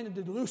he commanded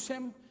to loose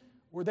him,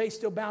 were they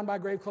still bound by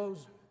grave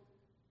clothes?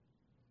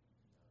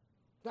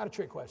 Not a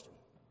trick question.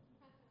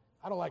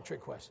 I don't like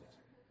trick questions.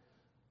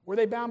 Were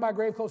they bound by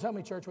grave clothes? Help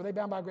me, church. Were they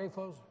bound by grave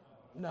clothes?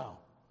 No.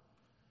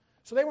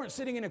 So they weren't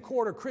sitting in a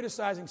court or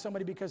criticizing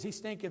somebody because he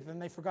stinketh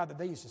and they forgot that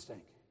they used to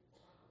stink.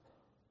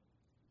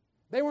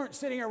 They weren't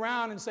sitting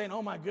around and saying,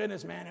 oh my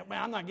goodness, man,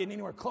 I'm not getting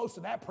anywhere close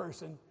to that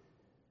person.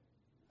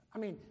 I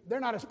mean,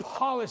 they're not as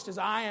polished as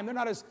I am. They're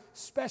not as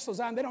special as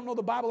I am. They don't know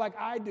the Bible like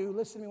I do.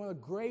 Listen to me, one of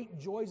the great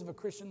joys of a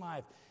Christian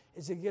life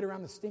is to get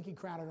around the stinky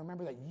crowd and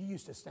remember that you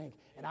used to stink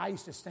and I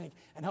used to stink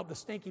and help the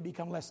stinky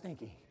become less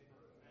stinky.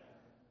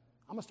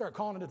 I'm going to start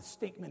calling it the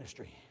stink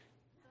ministry.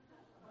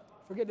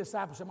 Forget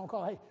discipleship. I'm going to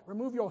call it, hey,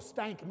 remove your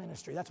stank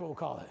ministry. That's what we'll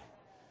call it.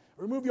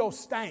 Remove your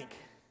stank.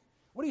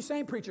 What are you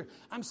saying, preacher?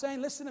 I'm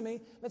saying, listen to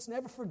me. Let's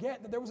never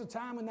forget that there was a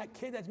time when that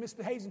kid that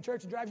misbehaves in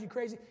church and drives you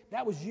crazy,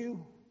 that was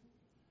you.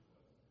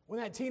 When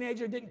that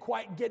teenager didn't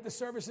quite get the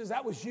services,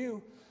 that was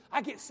you.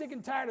 I get sick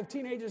and tired of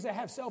teenagers that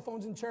have cell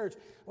phones in church.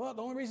 Well,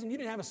 the only reason you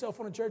didn't have a cell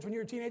phone in church when you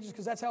were a teenager is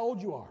because that's how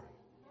old you are.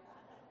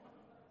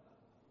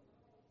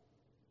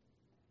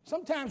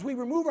 Sometimes we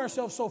remove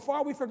ourselves so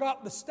far we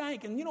forgot the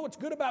stank. And you know what's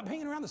good about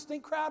hanging around the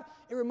stink crowd?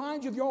 It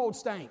reminds you of your old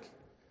stank.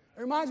 It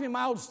reminds me of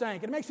my old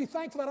stank. It makes me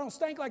thankful that I don't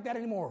stink like that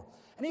anymore.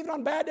 And even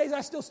on bad days,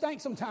 I still stank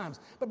sometimes.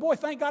 But boy,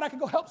 thank God I could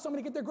go help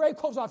somebody get their grave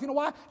clothes off. You know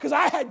why? Because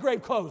I had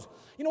grave clothes.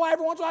 You know why?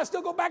 Every once in a while I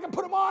still go back and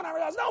put them on. I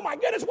realize, oh my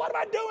goodness, what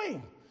am I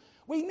doing?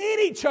 We need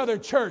each other,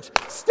 church.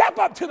 Step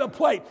up to the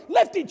plate.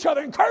 Lift each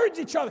other. Encourage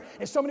each other.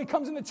 If somebody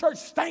comes in the church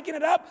stanking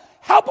it up,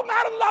 help them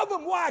out and love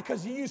them. Why?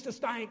 Because you used to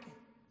stink.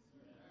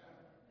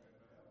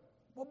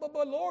 Well,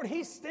 but Lord,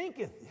 he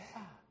stinketh.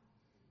 Yeah.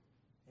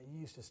 You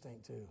used to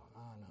stink too.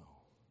 I know.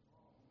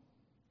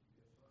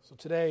 So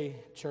today,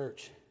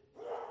 church,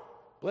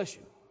 bless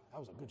you. That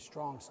was a good,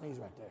 strong sneeze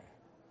right there.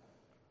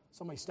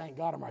 Somebody stank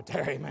got him right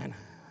there, amen.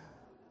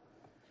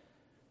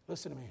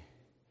 Listen to me.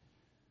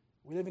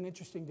 We live in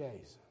interesting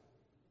days.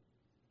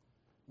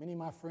 Many of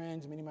my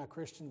friends, many of my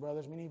Christian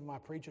brothers, many of my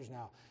preachers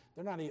now,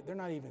 they're not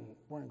even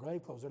wearing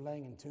grave clothes. They're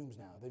laying in tombs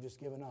now. They're just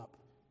giving up.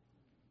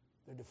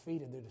 They're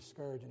defeated. They're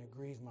discouraged, and it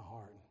grieves my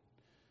heart.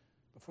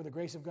 But for the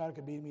grace of God, it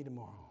could be me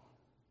tomorrow.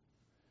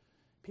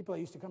 People that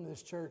used to come to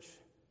this church,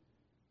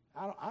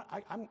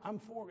 I'm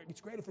for it.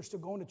 It's great if they're still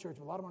going to church,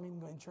 but a lot of them aren't even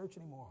going to church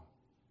anymore.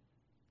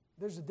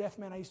 There's a deaf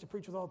man I used to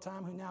preach with all the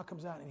time who now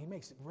comes out and he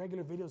makes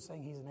regular videos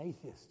saying he's an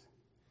atheist.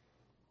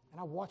 And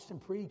I watched him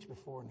preach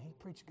before, and he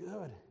preached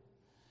good.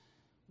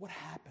 What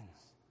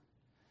happens?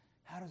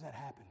 How does that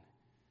happen?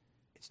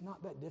 It's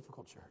not that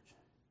difficult, church.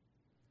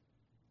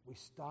 We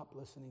stop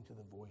listening to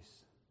the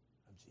voice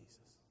of Jesus.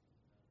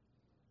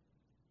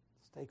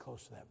 Stay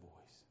close to that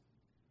voice.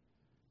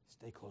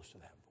 Stay close to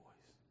that voice.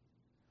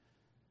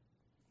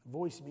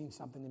 Voice means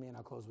something to me, and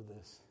I'll close with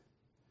this.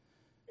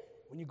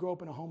 When you grow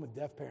up in a home with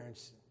deaf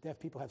parents, deaf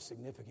people have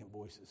significant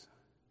voices.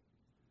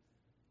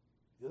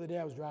 The other day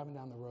I was driving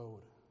down the road,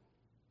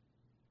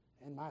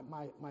 and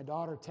my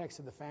daughter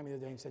texted the family the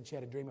other day and said she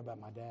had a dream about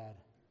my dad.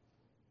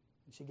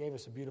 And she gave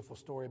us a beautiful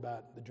story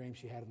about the dream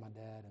she had of my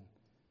dad, and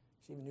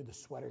she even knew the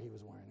sweater he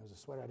was wearing. It was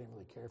a sweater I didn't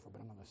really care for, but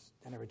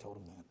I never told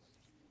him that.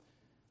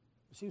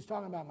 But she was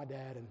talking about my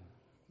dad, and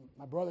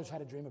my brothers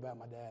had a dream about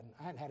my dad, and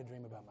I hadn't had a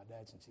dream about my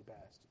dad since he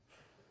passed.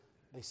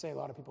 They say a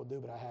lot of people do,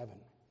 but I haven't.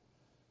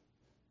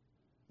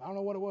 I don't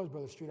know what it was,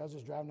 Brother Street. I was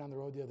just driving down the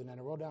road the other night.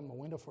 I rolled down my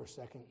window for a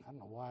second. I don't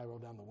know why I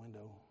rolled down the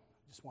window.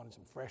 I just wanted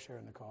some fresh air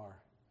in the car.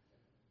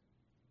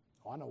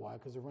 Oh, I know why,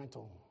 because the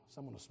rental,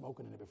 someone was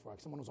smoking in it before.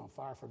 Someone was on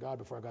fire for God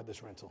before I got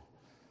this rental.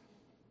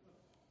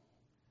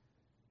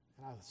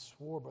 And I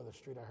swore, Brother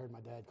Street, I heard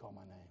my dad call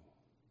my name.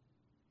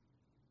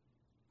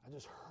 I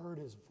just heard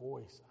his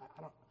voice.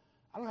 I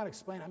don't know how to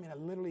explain it. I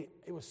mean,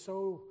 it was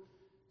so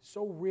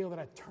real that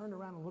I turned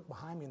around and looked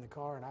behind me in the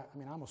car, and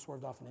I almost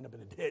swerved off and ended up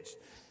in a ditch,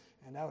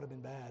 and that would have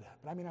been bad.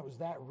 But it was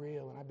that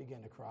real, and I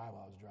began to cry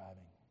while I was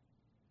driving.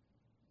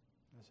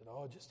 And I said,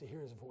 oh, just to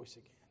hear his voice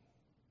again.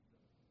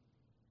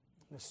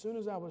 And as soon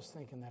as I was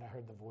thinking that, I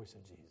heard the voice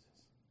of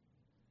Jesus.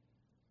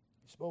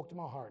 He spoke to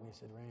my heart, and he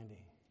said,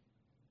 Randy,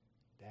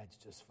 Dad's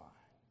just fine.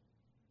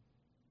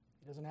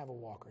 He doesn't have a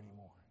walker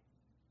anymore.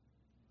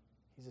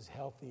 He's as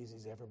healthy as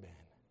he's ever been.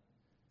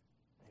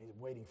 And he's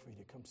waiting for you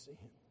to come see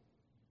him.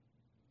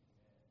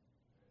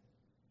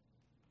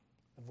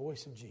 The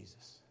voice of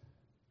Jesus.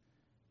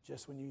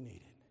 Just when you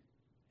need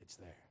it, it's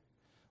there.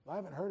 Well, I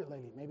haven't heard it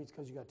lately. Maybe it's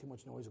because you got too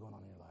much noise going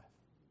on in your life.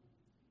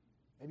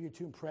 Maybe you're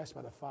too impressed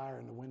by the fire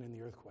and the wind and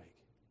the earthquake.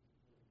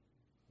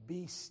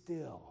 Be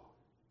still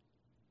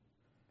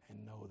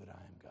and know that I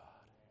am God.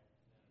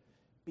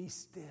 Be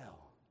still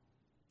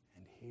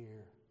and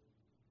hear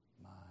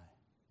my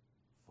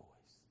voice.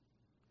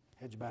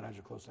 Heads bowed, eyes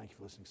are closed. Thank you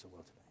for listening so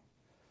well today.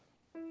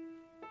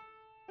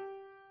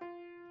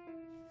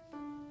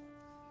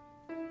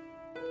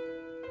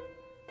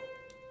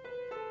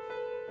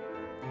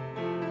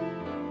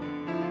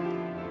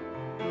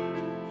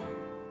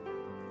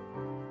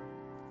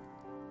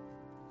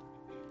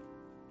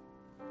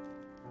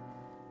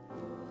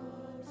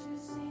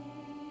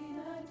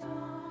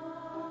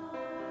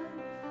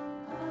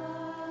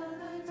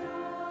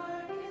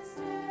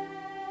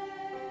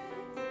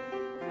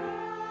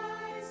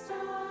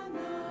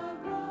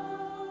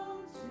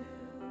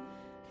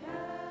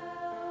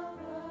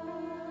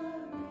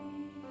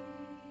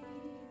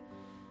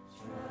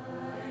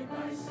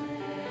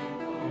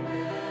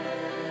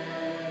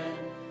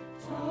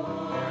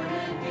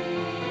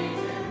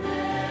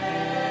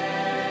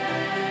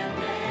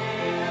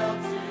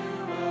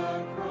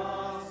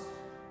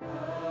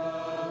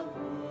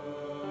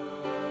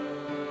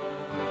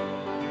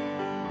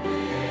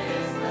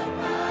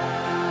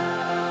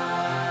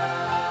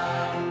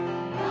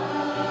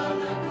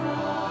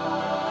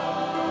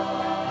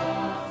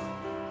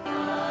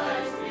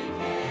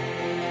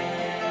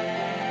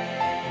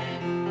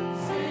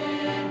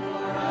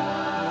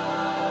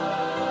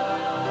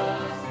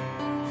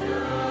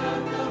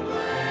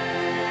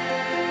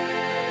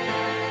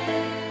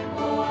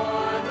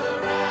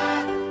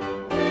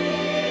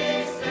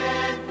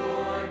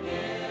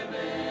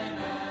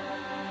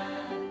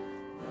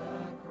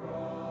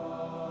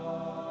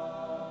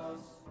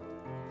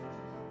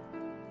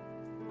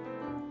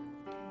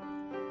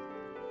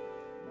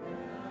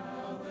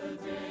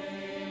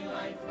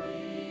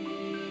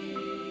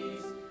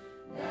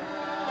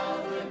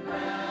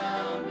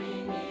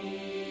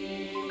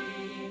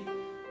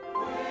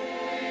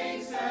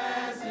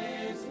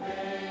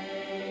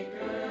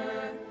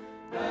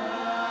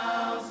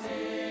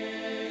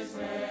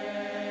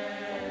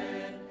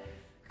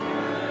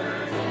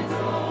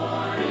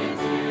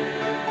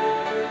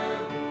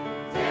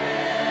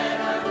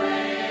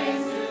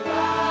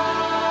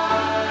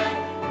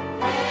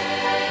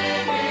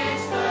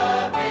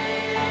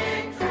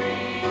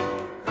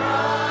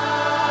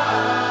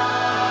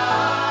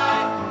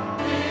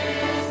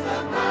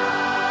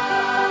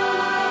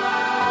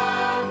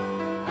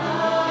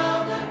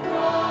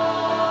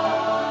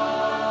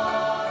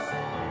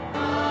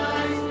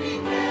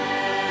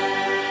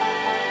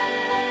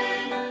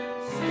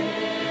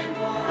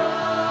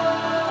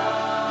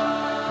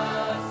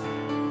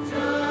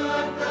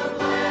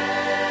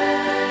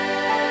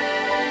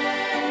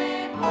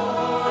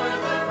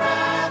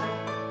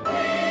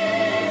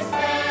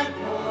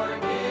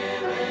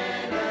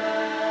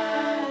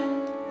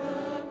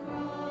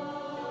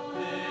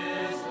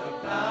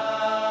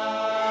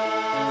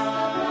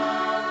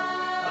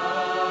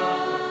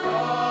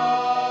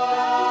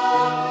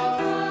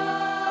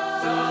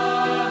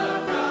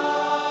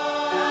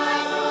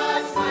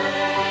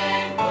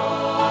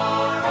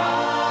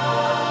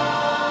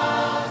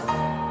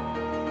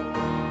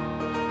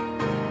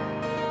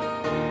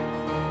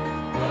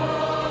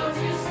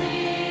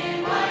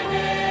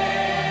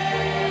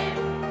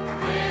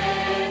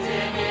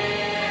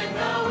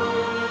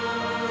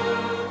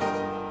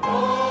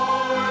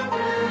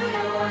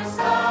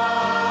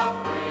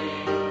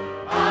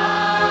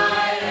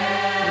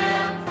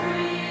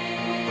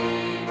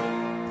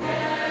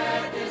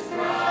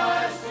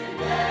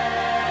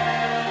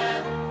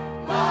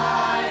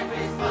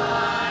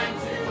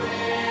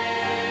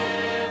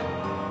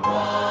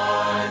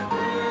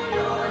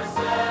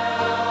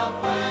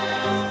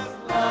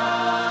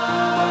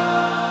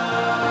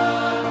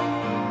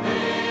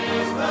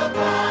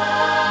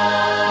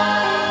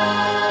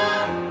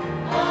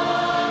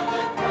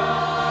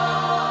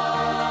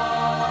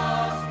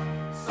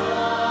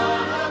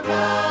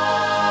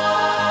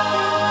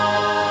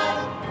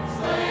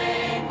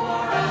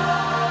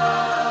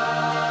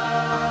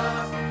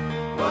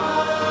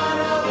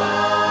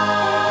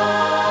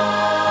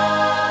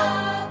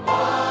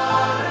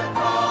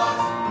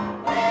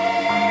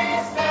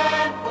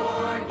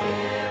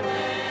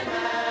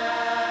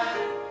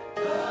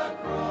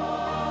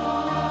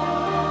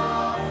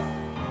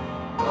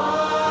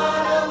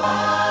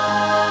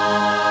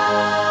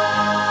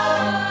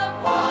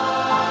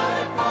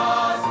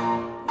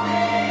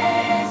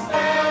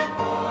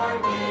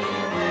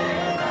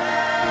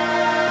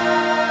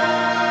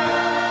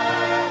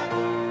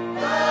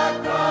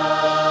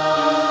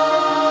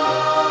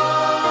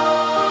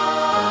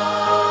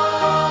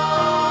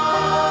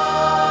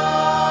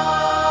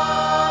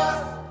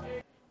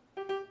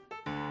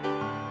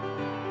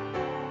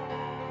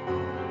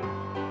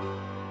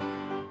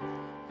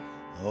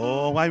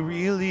 Oh, I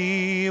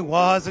really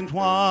wasn't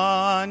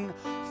one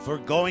for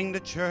going to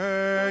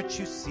church,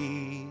 you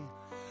see.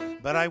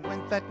 But I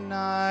went that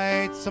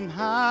night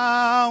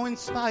somehow in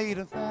spite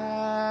of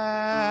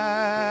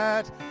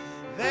that.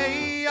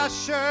 They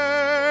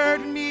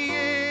ushered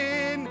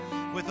me in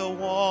with a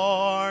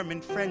warm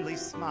and friendly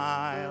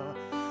smile,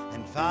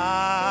 and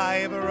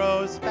 5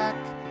 rows back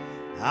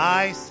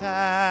I sat.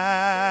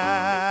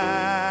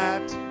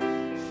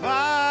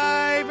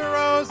 5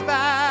 rows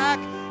back,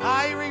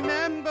 I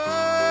remember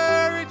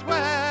it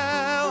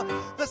well.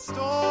 The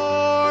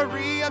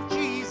story of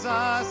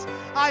Jesus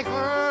I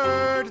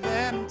heard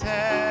them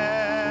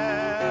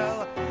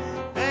tell.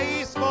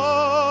 They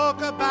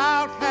spoke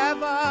about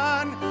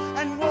heaven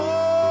and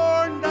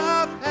warned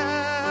of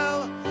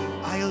hell.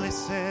 I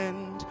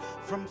listened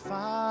from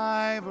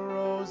 5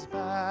 rows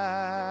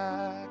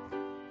back.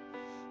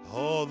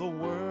 Oh, the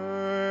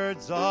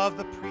words of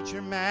the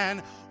preacher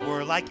man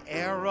were like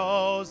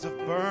arrows of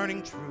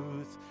burning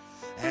truth,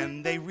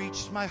 and they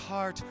reached my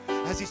heart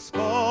as he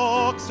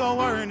spoke so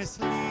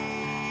earnestly.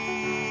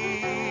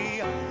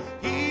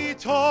 He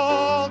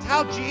told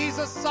how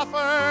Jesus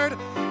suffered,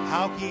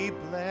 how he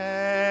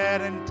bled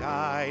and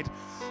died,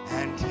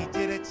 and he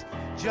did it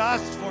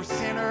just for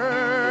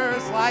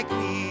sinners like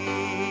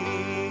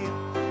me.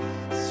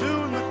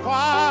 Soon the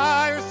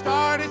choir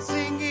started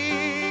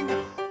singing,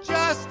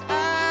 just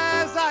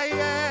as I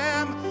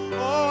am.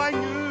 Oh, I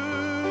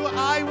knew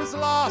I was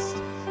lost,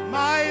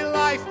 my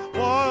life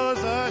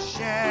was a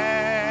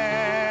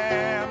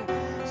sham.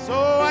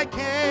 So I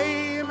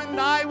came and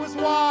I was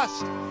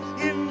washed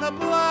in the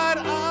blood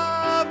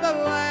of the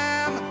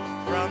Lamb.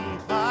 From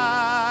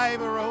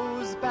 5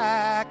 rows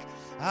back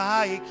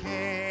I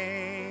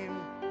came.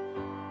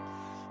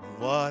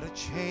 What a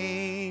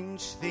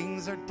change,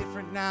 things are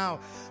different now.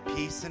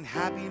 Peace and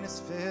happiness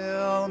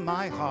fill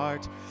my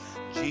heart.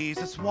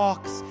 Jesus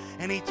walks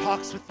and he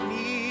talks with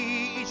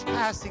me each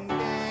passing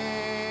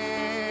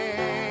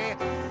day.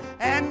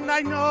 And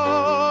I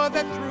know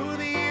that through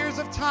the years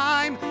of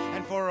time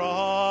and for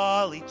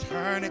all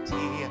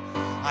eternity,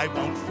 I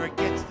won't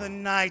forget the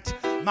night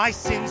my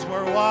sins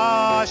were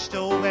washed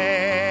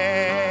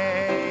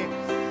away.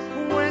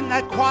 When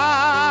that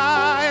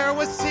choir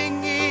was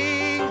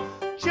singing,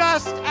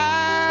 just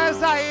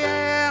as I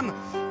am,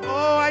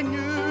 oh, I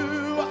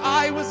knew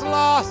I was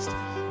lost,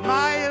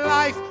 my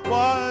life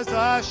was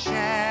a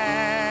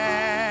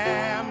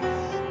sham.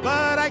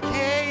 But I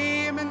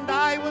came and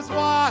I was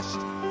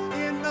washed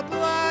in the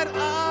blood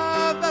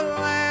of the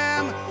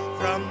Lamb.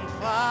 From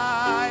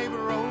 5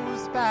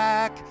 rows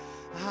back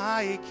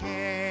I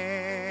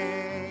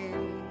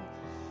came.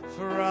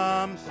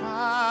 From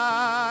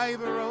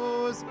 5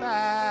 rows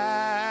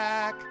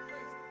back,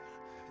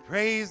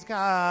 praise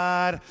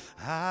God,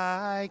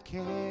 I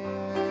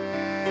came.